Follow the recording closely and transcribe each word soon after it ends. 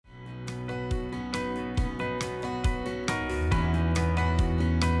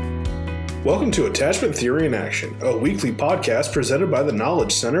Welcome to Attachment Theory in Action, a weekly podcast presented by the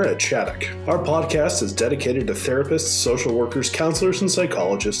Knowledge Center at Shattuck. Our podcast is dedicated to therapists, social workers, counselors, and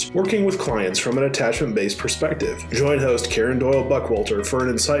psychologists working with clients from an attachment-based perspective. Join host Karen Doyle Buckwalter for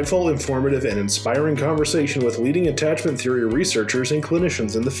an insightful, informative, and inspiring conversation with leading attachment theory researchers and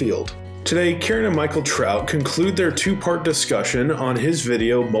clinicians in the field. Today, Karen and Michael Trout conclude their two-part discussion on his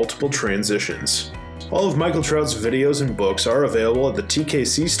video, Multiple Transitions. All of Michael Trout's videos and books are available at the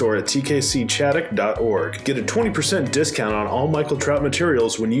TKC store at tkcshattuck.org. Get a 20% discount on all Michael Trout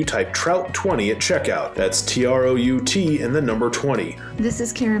materials when you type Trout20 at checkout. That's TROUT and the number 20. This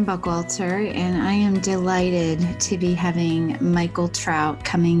is Karen Buckwalter, and I am delighted to be having Michael Trout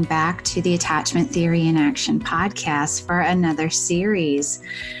coming back to the Attachment Theory in Action podcast for another series.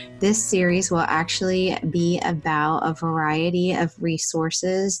 This series will actually be about a variety of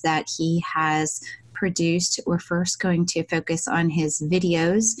resources that he has produced. We're first going to focus on his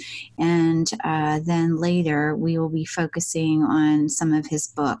videos, and then later we will be focusing on some of his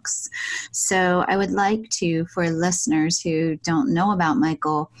books. So I would like to, for listeners who don't know about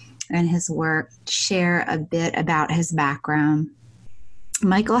Michael and his work, share a bit about his background.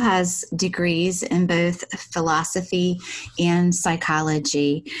 Michael has degrees in both philosophy and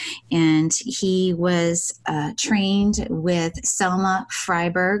psychology, and he was trained with Selma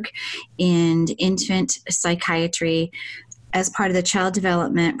Fraiberg in infant psychiatry as part of the Child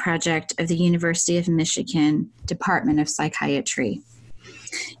Development Project of the University of Michigan Department of Psychiatry.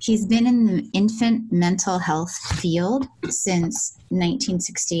 He's been in the infant mental health field since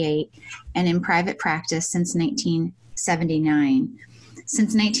 1968 and in private practice since 1979.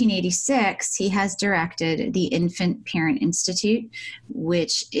 Since 1986, he has directed the Infant Parent Institute,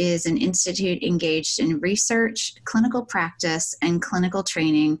 which is an institute engaged in research, clinical practice, and clinical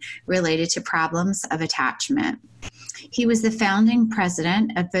training related to problems of attachment. He was the founding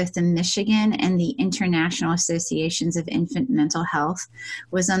president of both the Michigan and the International Associations of Infant Mental Health,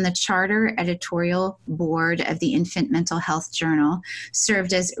 was on the charter editorial board of the Infant Mental Health Journal,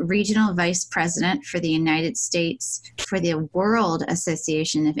 served as regional vice president for the United States for the World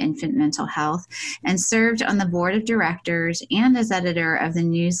Association of Infant Mental Health, and served on the board of directors and as editor of the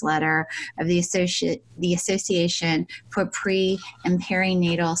newsletter of the Association for Pre- and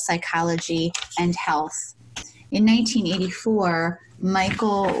Perinatal Psychology and Health. In 1984,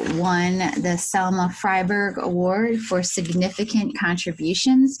 Michael won the Selma Fraiberg Award for significant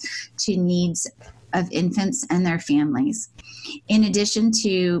contributions to needs of infants and their families. In addition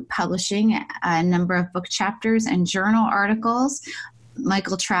to publishing a number of book chapters and journal articles,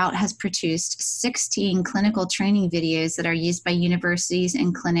 Michael Trout has produced 16 clinical training videos that are used by universities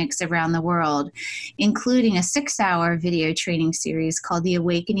and clinics around the world, including a 6-hour video training series called The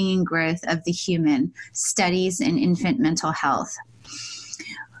Awakening and Growth of the Human: Studies in Infant Mental Health.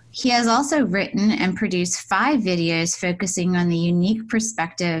 He has also written and produced 5 videos focusing on the unique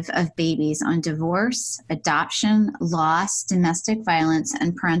perspective of babies on divorce, adoption, loss, domestic violence,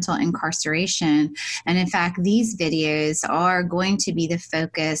 and parental incarceration. And in fact, these videos are going to be the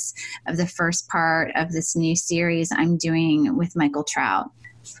focus of the first part of this new series I'm doing with Michael Trout.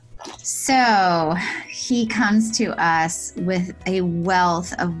 So he comes to us with a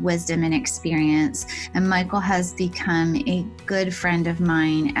wealth of wisdom and experience, and Michael has become a good friend of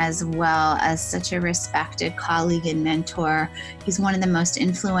mine as well as such a respected colleague and mentor. He's one of the most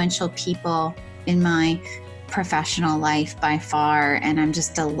influential people in my professional life by far, and I'm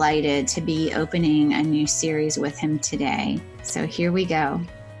just delighted to be opening a new series with him today. So here we go.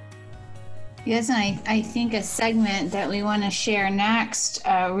 Yes, and I think a segment that we want to share next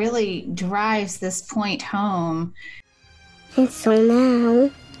really drives this point home. And so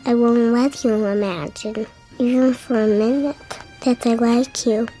now, I won't let you imagine, even for a minute, that I like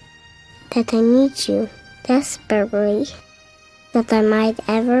you, that I need you desperately, that I might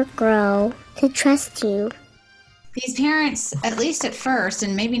ever grow to trust you. These parents, at least at first,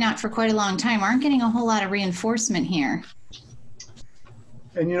 and maybe not for quite a long time, aren't getting a whole lot of reinforcement here.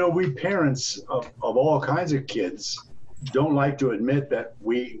 And you know, we parents of all kinds of kids don't like to admit that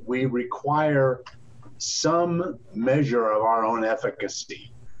we require some measure of our own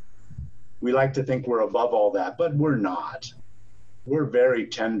efficacy. We like to think we're above all that, but we're not. We're very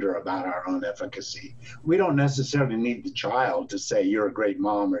tender about our own efficacy. We don't necessarily need the child to say you're a great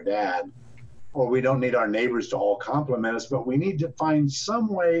mom or dad, or we don't need our neighbors to all compliment us, but we need to find some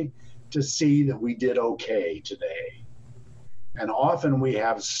way to see that we did okay today. And often we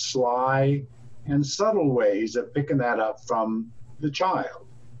have sly and subtle ways of picking that up from the child.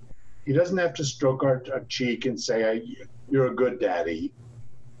 He doesn't have to stroke our cheek and say, you're a good daddy.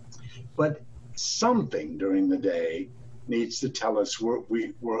 But something during the day needs to tell us we're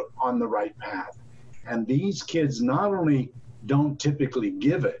on the right path. And these kids not only don't typically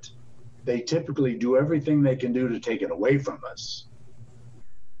give it, they typically do everything they can do to take it away from us.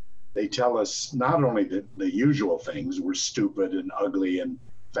 They tell us not only the usual things, we're stupid and ugly and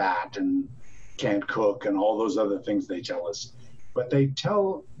fat and can't cook and all those other things they tell us, but they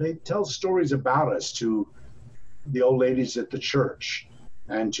tell stories about us to the old ladies at the church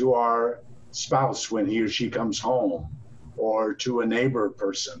and to our spouse when he or she comes home, or to a neighbor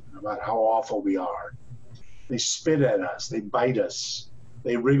person about how awful we are. They spit at us, they bite us,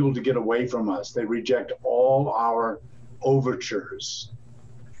 they wriggle to get away from us, they reject all our overtures.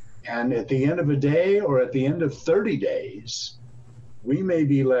 And at the end of a day or at the end of 30 days, we may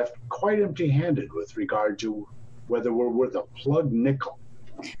be left quite empty-handed with regard to whether we're worth a plug nickel.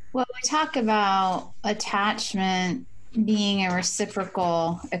 Well, we talk about attachment being a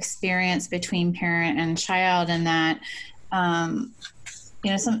reciprocal experience between parent and child, and that,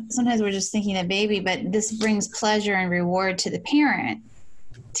 sometimes we're just thinking the baby, but this brings pleasure and reward to the parent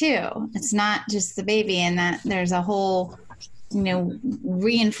too. It's not just the baby, and that there's a whole,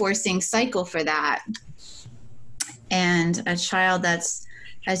 reinforcing cycle for that. And a child that's,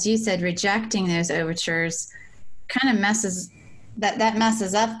 as you said, rejecting those overtures kind of messes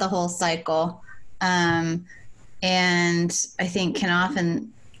up the whole cycle. And I think can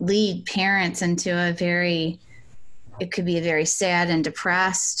often lead parents into it could be a very sad and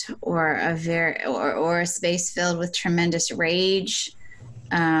depressed, or a space filled with tremendous rage,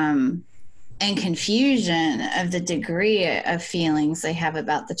 and confusion of the degree of feelings they have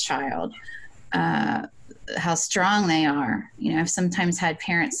about the child, how strong they are. I've sometimes had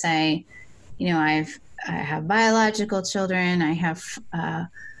parents say, I have biological children, I have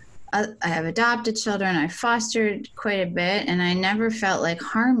adopted children, I fostered quite a bit, and I never felt like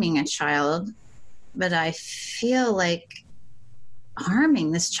harming a child, but I feel like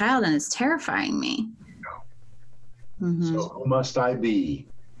harming this child, and it's terrifying me. Mm-hmm. So who must I be?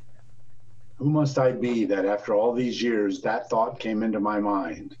 Who must I be that after all these years, that thought came into my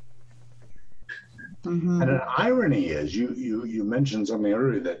mind? Mm-hmm. And an irony is, you mentioned something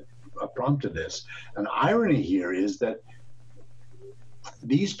earlier that prompted this. An irony here is that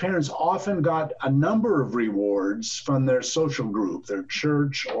these parents often got a number of rewards from their social group, their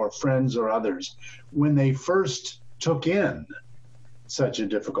church or friends or others, when they first took in such a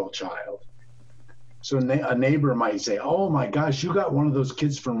difficult child. So a neighbor might say, "Oh my gosh, you got one of those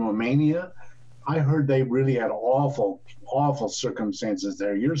kids from Romania? I heard they really had awful, awful circumstances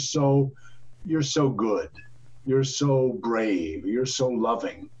there. You're so good. You're so brave. You're so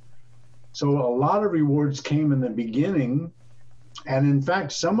loving." So a lot of rewards came in the beginning. And in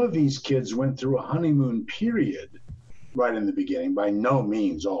fact, some of these kids went through a honeymoon period right in the beginning, by no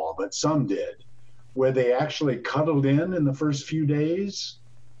means all, but some did, where they actually cuddled in the first few days.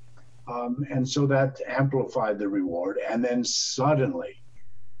 And so that amplified the reward. And then suddenly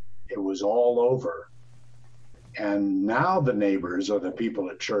it was all over. And now the neighbors or the people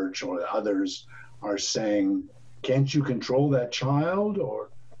at church or others are saying, "Can't you control that child?" Or,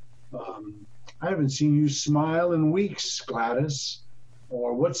 "I haven't seen you smile in weeks, Gladys."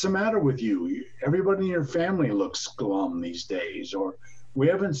 Or, "What's the matter with you? Everybody in your family looks glum these days." Or, "We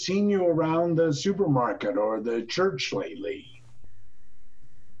haven't seen you around the supermarket or the church lately."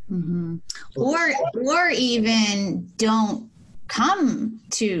 Mm-hmm. Or even don't come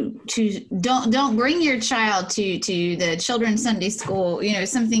don't bring your child to the children's Sunday school,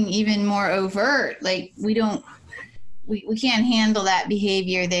 something even more overt. Like we can't handle that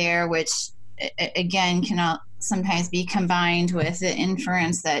behavior there, which again can sometimes be combined with the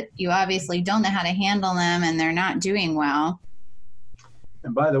inference that you obviously don't know how to handle them and they're not doing well.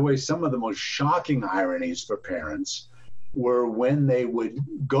 And by the way, some of the most shocking ironies for parents were when they would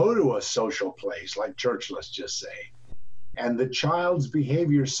go to a social place like church, let's just say, and the child's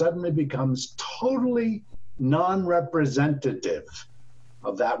behavior suddenly becomes totally non-representative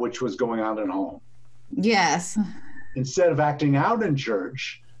of that which was going on at home. Yes. Instead of acting out in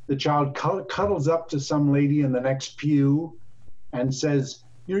church, the child cuddles up to some lady in the next pew and says,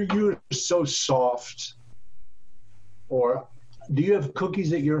 "You're so soft," or "Do you have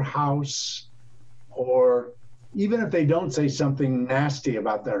cookies at your house?" Or even if they don't say something nasty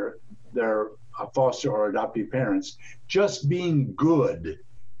about their foster or adoptive parents, just being good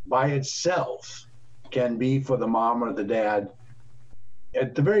by itself can be for the mom or the dad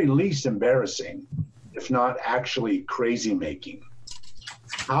at the very least embarrassing, if not actually crazy making.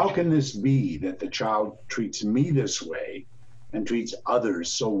 How can this be that the child treats me this way and treats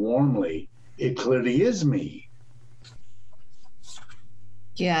others so warmly? It clearly is me.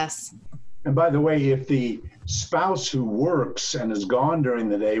 Yes. And by the way, if the spouse who works and is gone during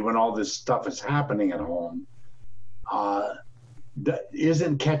the day when all this stuff is happening at home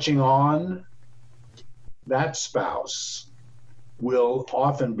isn't catching on, that spouse will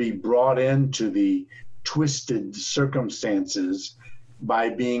often be brought into the twisted circumstances by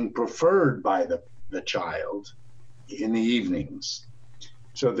being preferred by the child in the evenings.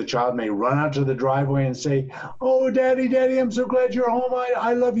 So the child may run out to the driveway and say, "Oh, Daddy, Daddy, I'm so glad you're home.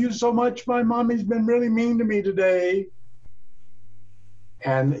 I love you so much. My mommy's been really mean to me today."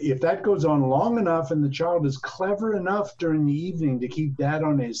 And if that goes on long enough and the child is clever enough during the evening to keep Dad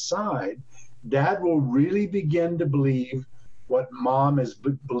on his side, Dad will really begin to believe what Mom is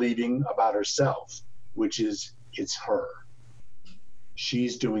believing about herself, which is it's her.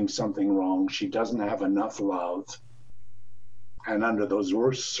 She's doing something wrong. She doesn't have enough love. And under those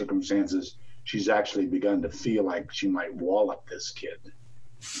worst circumstances, she's actually begun to feel like she might wallop this kid.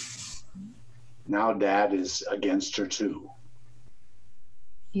 Now Dad is against her too.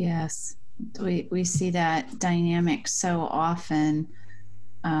 Yes, we see that dynamic so often,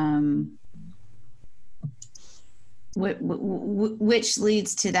 which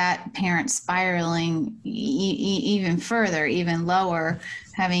leads to that parent spiraling even further, even lower,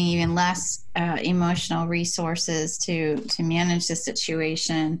 having even less emotional resources to manage the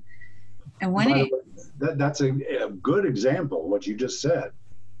situation. And when that's a good example, what you just said,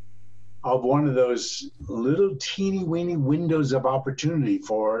 of one of those little teeny weeny windows of opportunity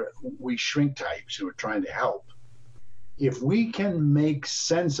for we shrink types who are trying to help. If we can make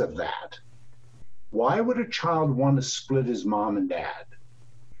sense of that, why would a child want to split his mom and dad?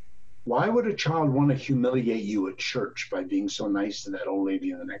 Why would a child want to humiliate you at church by being so nice to that old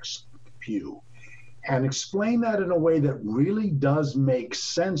lady in the next pew? And explain that in a way that really does make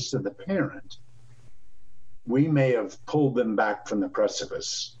sense to the parent. We may have pulled them back from the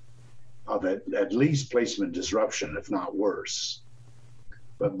precipice of at least placement disruption, if not worse.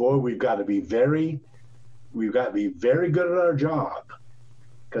 But boy, we've got to be very good at our job,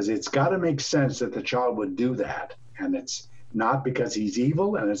 because it's got to make sense that the child would do that. And it's not because he's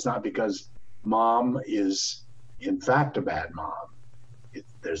evil, and it's not because Mom is in fact a bad mom.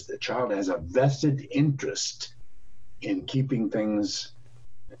 The child has a vested interest in keeping things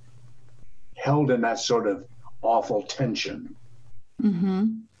held in that sort of awful tension.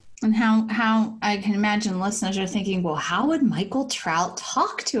 Mm-hmm. And how I can imagine listeners are thinking, well, how would Michael Trout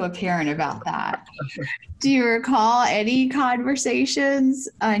talk to a parent about that? Do you recall any conversations?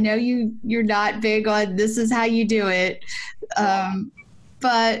 I know you're not big on this is how you do it,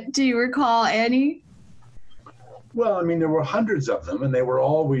 but do you recall any? Well, I mean, there were hundreds of them, and they were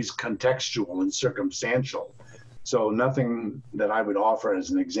always contextual and circumstantial. So nothing that I would offer as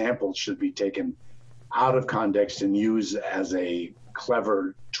an example should be taken out of context and used as a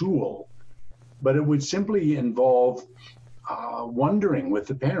clever tool. But it would simply involve wondering with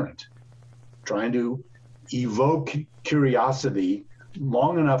the parent, trying to evoke curiosity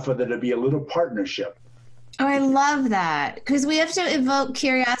long enough for there to be a little partnership. Oh, I love that, because we have to evoke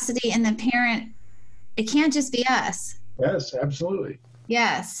curiosity in the parent. It can't just be us. Yes, absolutely.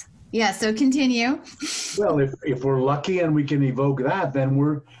 Yes. Yeah. So continue. Well, if we're lucky and we can evoke that, then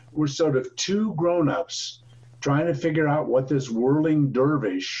we're sort of two grown-ups trying to figure out what this whirling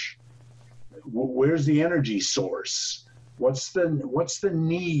dervish, where's the energy source? What's the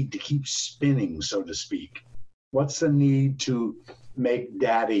need to keep spinning, so to speak? What's the need to make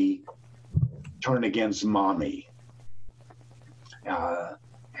Daddy turn against Mommy?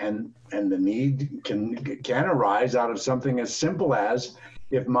 And the need can arise out of something as simple as,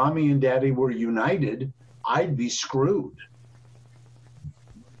 if Mommy and Daddy were united, I'd be screwed.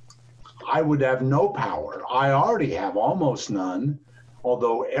 I would have no power. I already have almost none,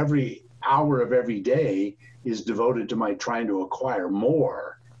 although every hour of every day is devoted to my trying to acquire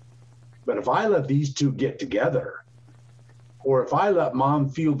more. But if I let these two get together, or if I let Mom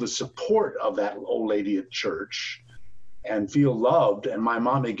feel the support of that old lady at church and feel loved, and my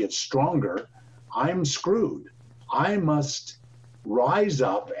mommy gets stronger, I'm screwed. I must rise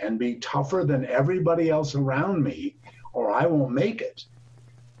up and be tougher than everybody else around me, or I won't make it.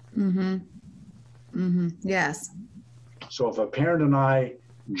 Mm-hmm. Mm-hmm. Yes. So if a parent and I,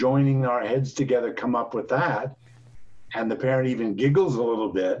 joining our heads together, come up with that, and the parent even giggles a little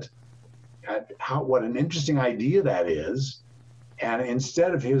bit at what an interesting idea that is, and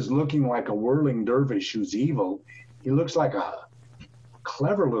instead of his looking like a whirling dervish who's evil, he looks like a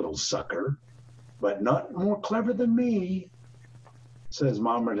clever little sucker, but not more clever than me, says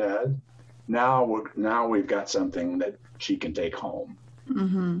Mom or Dad. Now we've got something that she can take home.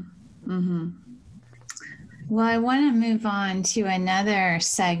 Mm-hmm. Mm-hmm. Well, I want to move on to another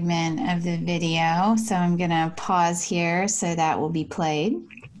segment of the video, so I'm going to pause here so that will be played.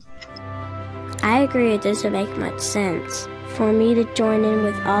 I agree it doesn't make much sense for me to join in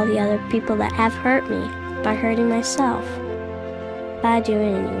with all the other people that have hurt me by hurting myself. But I do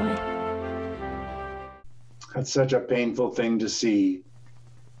it anyway. That's such a painful thing to see,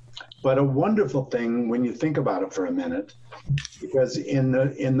 but a wonderful thing when you think about it for a minute, because in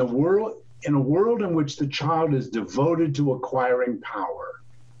a world in which the child is devoted to acquiring power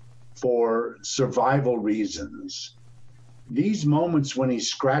for survival reasons, these moments when he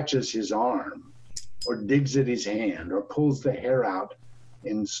scratches his arm or digs at his hand or pulls the hair out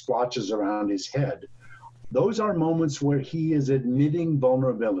in splotches around his head, those are moments where he is admitting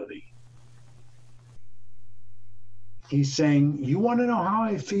vulnerability. He's saying, you want to know how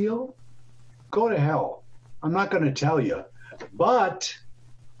I feel? Go to hell. I'm not going to tell you. But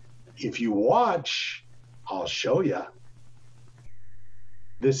if you watch, I'll show you.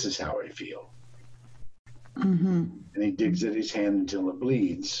 This is how I feel. Mm-hmm. And he digs at his hand until it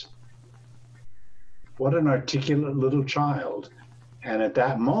bleeds. What an articulate little child. And at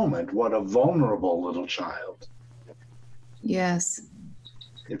that moment, what a vulnerable little child. Yes.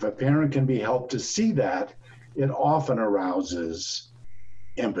 If a parent can be helped to see that, it often arouses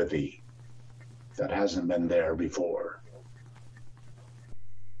empathy that hasn't been there before.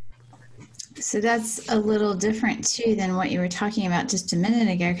 So that's a little different too than what you were talking about just a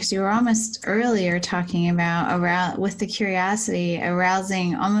minute ago, because you were almost earlier talking about with the curiosity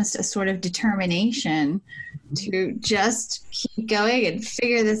arousing almost a sort of determination to just keep going and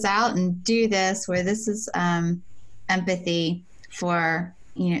figure this out and do this, where this is empathy for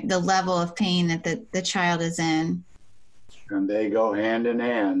the level of pain that the child is in. And they go hand in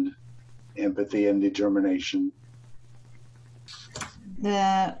hand, empathy and determination.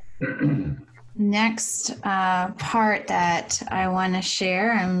 The next part that I want to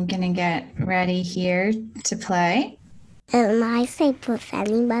share, I'm going to get ready here to play. I say with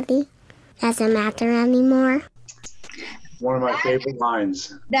anybody. Doesn't matter anymore. One of my favorite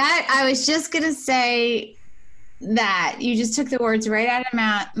lines. That I was just going to say that. You just took the words right out of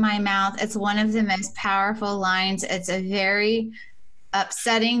my mouth. It's one of the most powerful lines. It's a very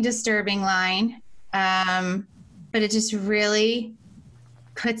upsetting, disturbing line, but it just really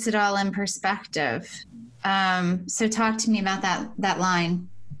puts it all in perspective. So talk to me about that line.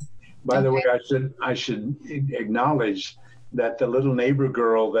 By the way, I should acknowledge that the little neighbor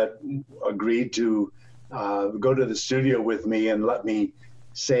girl that agreed to go to the studio with me and let me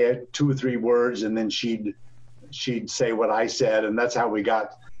say 2 or 3 words, and then she'd say what I said, and that's how we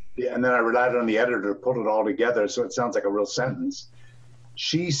got. And then I relied on the editor to put it all together, so it sounds like a real sentence.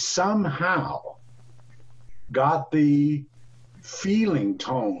 She somehow got the feeling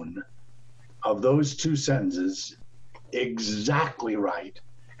tone of those 2 sentences exactly right,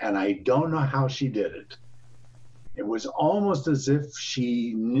 and I don't know how she did it. It was almost as if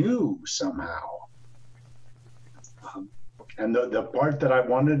she knew somehow. And the part that I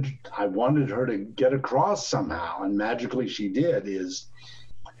wanted her to get across somehow, and magically she did, is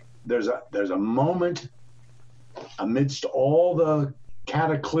there's a moment amidst all the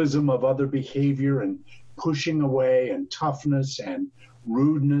cataclysm of other behavior and pushing away and toughness and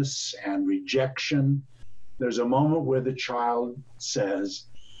rudeness and rejection. There's a moment where the child says,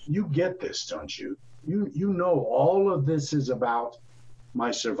 you get this, don't you? You know all of this is about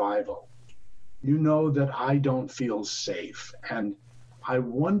my survival. You know that I don't feel safe. And I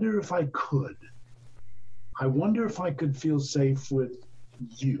wonder if I could. I wonder if I could feel safe with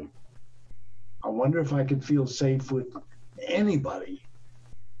you. I wonder if I could feel safe with anybody.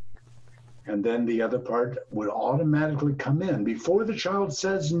 And then the other part would automatically come in. Before the child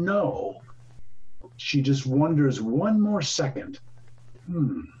says no, she just wonders one more second.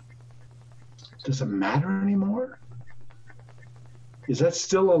 Does it matter anymore? Is that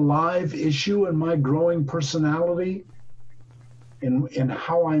still a live issue in my growing personality? In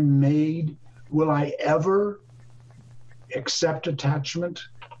how I'm made? Will I ever accept attachment?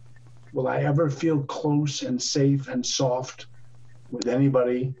 Will I ever feel close and safe and soft with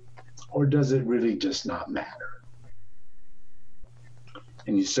anybody? Or does it really just not matter?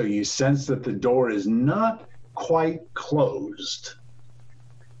 And so you sense that the door is not quite closed.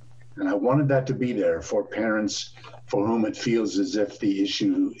 And I wanted that to be there for parents for whom it feels as if the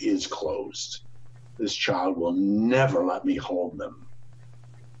issue is closed. This child will never let me hold them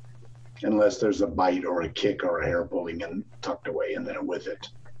unless there's a bite or a kick or a hair pulling and tucked away in there with it.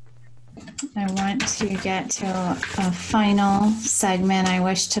 I want to get to a final segment I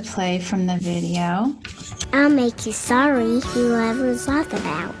wish to play from the video. I'll make you sorry if you ever thought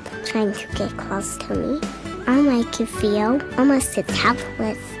about trying to get close to me. I like to feel almost as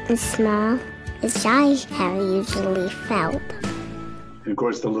helpless and small as I have usually felt. And of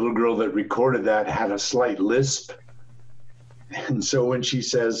course, the little girl that recorded that had a slight lisp. And so when she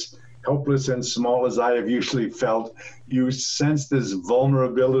says, helpless and small as I have usually felt, you sense this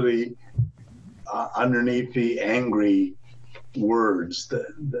vulnerability underneath the angry words.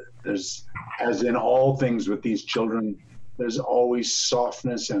 There's, as in all things with these children, there's always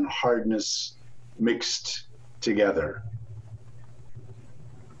softness and hardness mixed together.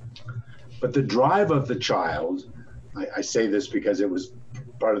 But the drive of the child, I say this because it was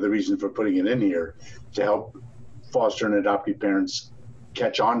part of the reason for putting it in here, to help foster and adoptive parents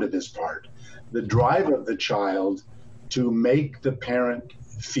catch on to this part. The drive of the child to make the parent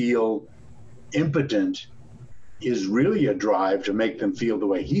feel impotent is really a drive to make them feel the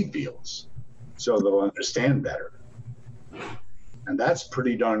way he feels, so they'll understand better. And that's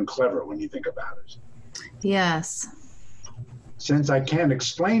pretty darn clever when you think about it. Yes. Since I can't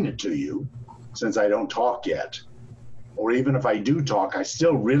explain it to you, since I don't talk yet, or even if I do talk, I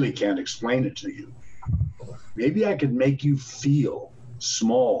still really can't explain it to you. Maybe I could make you feel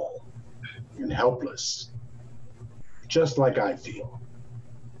small and helpless, just like I feel,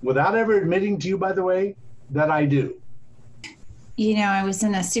 without ever admitting to you, by the way, that I do. You know, I was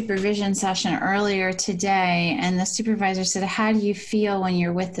in a supervision session earlier today, and the supervisor said, how do you feel when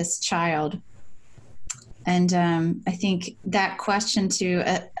you're with this child? And I think that question to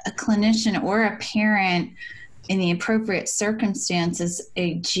a clinician or a parent in the appropriate circumstances is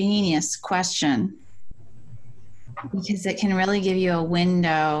a genius question, because it can really give you a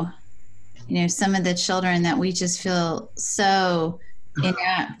window. You know, some of the children that we just feel so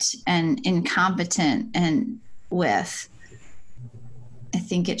inept and incompetent and with, I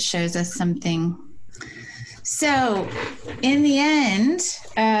think it shows us something. So in the end,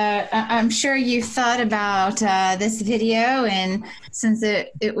 I'm sure you've thought about this video, and since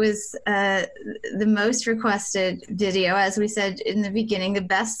it was the most requested video, as we said in the beginning, the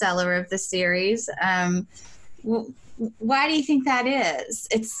bestseller of the series, why do you think that is?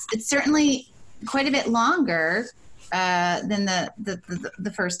 It's certainly quite a bit longer than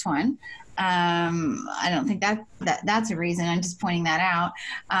the first one. I don't think that's a reason. I'm just pointing that out.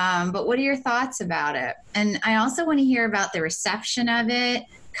 But what are your thoughts about it? And I also want to hear about the reception of it,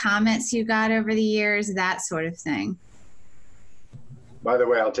 comments you got over the years, that sort of thing. By the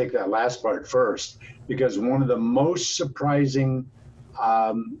way, I'll take that last part first, because one of the most surprising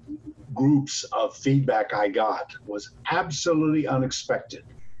groups of feedback I got was absolutely unexpected.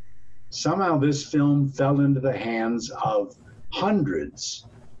 Somehow this film fell into the hands of hundreds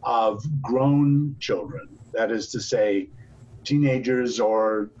of grown children, that is to say, teenagers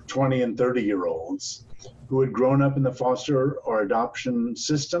or 20 and 30-year-olds who had grown up in the foster or adoption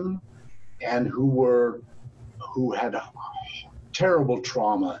system and who had terrible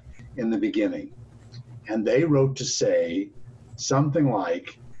trauma in the beginning. And they wrote to say something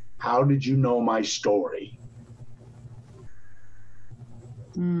like, how did you know my story?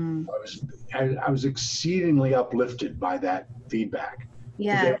 I was exceedingly uplifted by that feedback.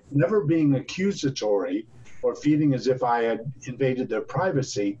 Yeah. Never being accusatory or feeling as if I had invaded their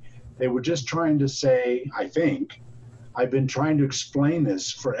privacy. They were just trying to say, I think, I've been trying to explain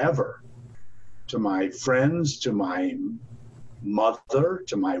this forever to my friends, to my mother,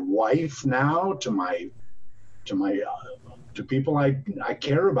 to my wife now, to people I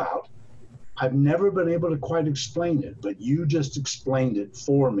care about. I've never been able to quite explain it, but you just explained it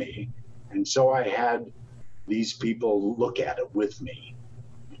for me. And so I had these people look at it with me.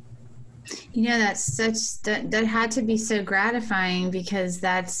 You know, that had to be so gratifying, because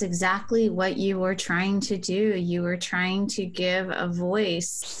that's exactly what you were trying to do. You were trying to give a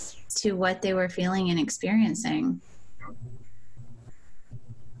voice to what they were feeling and experiencing.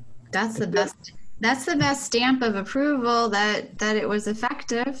 That's the best stamp of approval that it was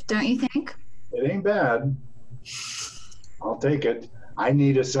effective, don't you think? It ain't bad. I'll take it. I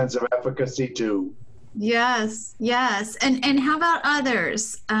need a sense of efficacy too. Yes. And how about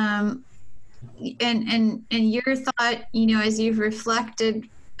others? And your thought, you know, as you've reflected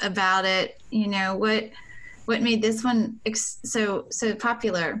about it, you know, what made this one so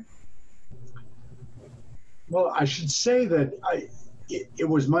popular? Well, I should say that it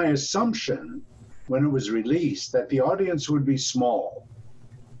was my assumption when it was released that the audience would be small.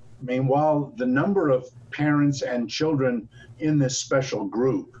 I mean, while the number of parents and children in this special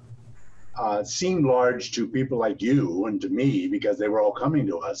group seemed large to people like you and to me, because they were all coming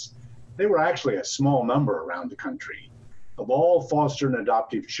to us, they were actually a small number around the country. Of all foster and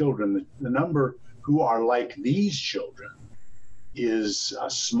adoptive children, the number who are like these children is a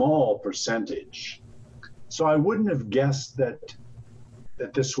small percentage. So I wouldn't have guessed that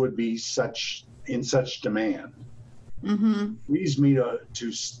this would be in such demand. Mm-hmm. Leads me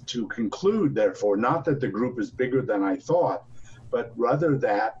to conclude, therefore, not that the group is bigger than I thought, but rather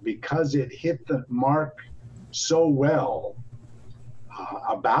that because it hit the mark so well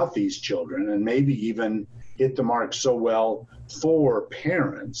about these children, and maybe even hit the mark so well for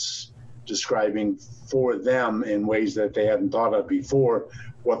parents, describing for them in ways that they hadn't thought of before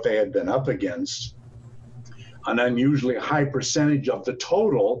what they had been up against, an unusually high percentage of the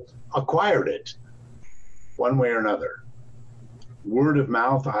total acquired it one way or another. Word of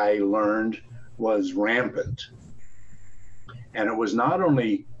mouth, I learned, was rampant. And it was not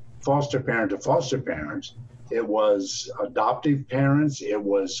only foster parent to foster parents, it was adoptive parents, it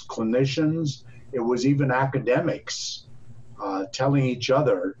was clinicians, it was even academics telling each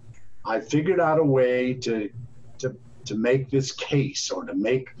other, I figured out a way to make this case or to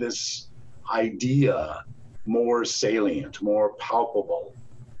make this idea more salient, more palpable.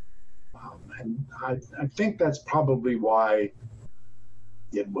 And I think that's probably why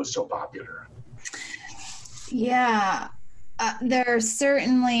it was so popular. Yeah, there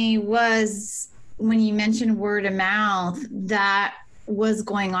certainly was, when you mentioned word of mouth, that was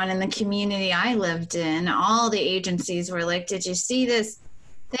going on in the community I lived in. All the agencies were like, did you see this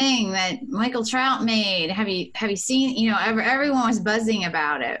thing that Michael Trout made? Have you seen, everyone was buzzing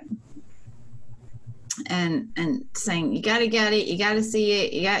about it. And saying, you got to get it, you got to see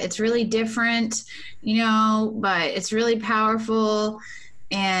it, it's really different, but it's really powerful,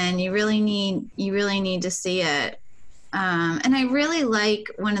 and you really need to see it. And I really like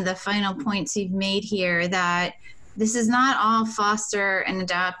one of the final points you've made here, that this is not all foster and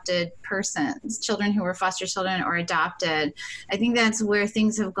adopted persons, children who were foster children or adopted. I think that's where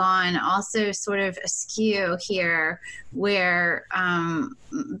things have gone also sort of askew here, where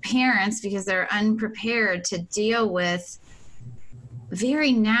parents, because they're unprepared to deal with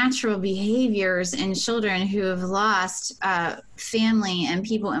very natural behaviors in children who have lost family and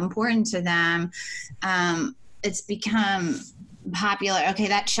people important to them, it's become popular. Okay,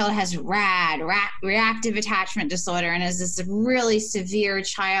 that child has reactive attachment disorder and is this really severe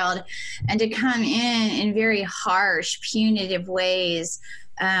child, and to come in very harsh, punitive ways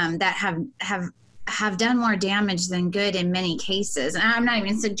that have done more damage than good in many cases. And I'm not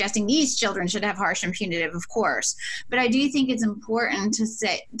even suggesting these children should have harsh and punitive, of course, but I do think it's important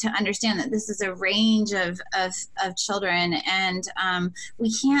to understand that this is a range of children, and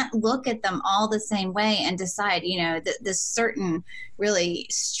we can't look at them all the same way and decide, that this certain really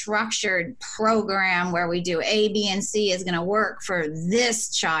structured program where we do A, B, and C is going to work for this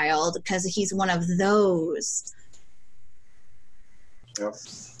child because he's one of those. Yep.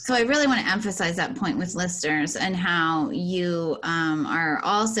 So I really want to emphasize that point with listeners, and how you are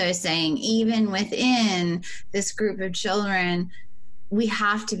also saying, even within this group of children, we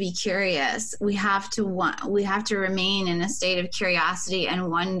have to be curious. We have to remain in a state of curiosity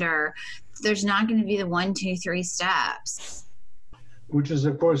and wonder. There's not going to be the 1, 2, 3 steps. Which is,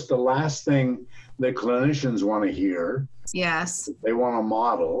 of course, the last thing that clinicians want to hear. Yes. They want to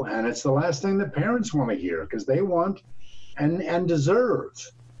model, and it's the last thing that parents want to hear, because they want and deserve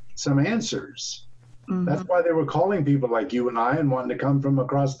some answers. Mm-hmm. That's why they were calling people like you and I and wanting to come from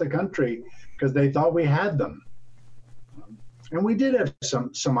across the country, because they thought we had them. And we did have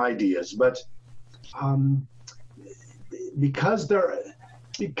some ideas, but because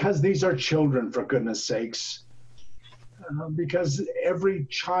these are children, for goodness sakes, because every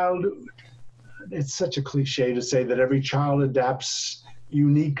child, it's such a cliche to say that every child adapts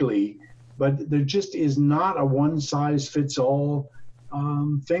uniquely, but there just is not a one-size-fits-all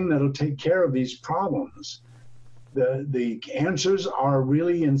thing that'll take care of these problems. The answers are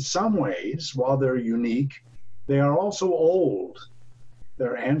really, in some ways, while they're unique, they are also old.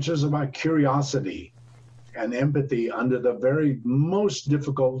 They're answers about curiosity and empathy under the very most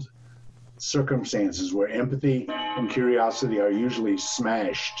difficult circumstances, where empathy and curiosity are usually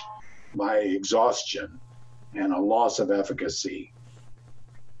smashed by exhaustion and a loss of efficacy.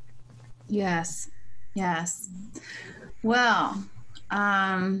 Yes. Well,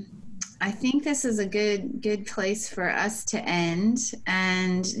 I think this is a good place for us to end,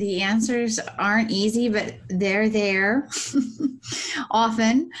 and the answers aren't easy, but they're there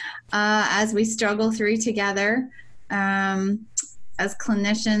often as we struggle through together as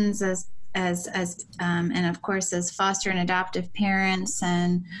clinicians, as and of course as foster and adoptive parents,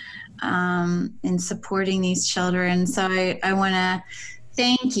 and in supporting these children. So I want to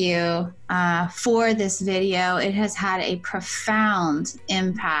thank you for this video. It has had a profound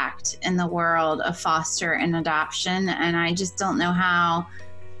impact in the world of foster and adoption, and I just don't know how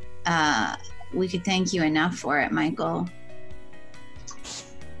we could thank you enough for it, Michael.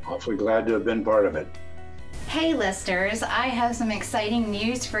 Awfully glad to have been part of it. Hey listeners, I have some exciting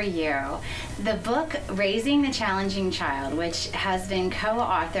news for you. The book, Raising the Challenging Child, which has been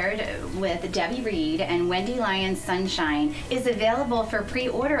co-authored with Debbie Reed and Wendy Lyons Sunshine, is available for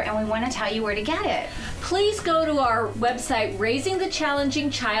pre-order, and we want to tell you where to get it. Please go to our website,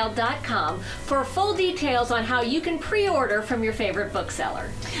 raisingthechallengingchild.com, for full details on how you can pre-order from your favorite bookseller.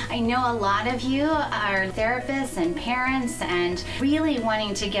 I know a lot of you are therapists and parents and really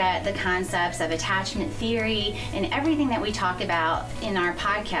wanting to get the concepts of attachment theory and everything that we talk about in our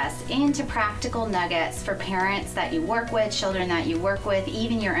podcast into practical nuggets for parents that you work with, children that you work with,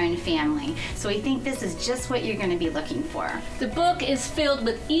 even your own family. So we think this is just what you're going to be looking for. The book is filled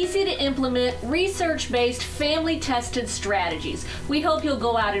with easy to implement, research-based, family-tested strategies. We hope you'll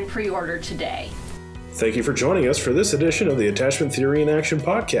go out and pre-order today. Thank you for joining us for this edition of the Attachment Theory in Action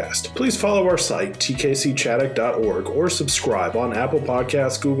podcast. Please follow our site, tkcchaddock.org, or subscribe on Apple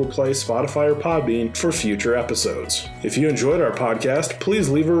Podcasts, Google Play, Spotify, or Podbean for future episodes. If you enjoyed our podcast, please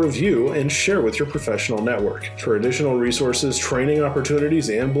leave a review and share with your professional network. For additional resources, training opportunities,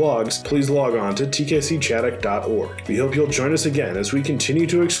 and blogs, please log on to tkcchaddock.org. We hope you'll join us again as we continue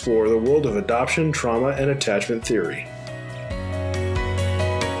to explore the world of adoption, trauma, and attachment theory.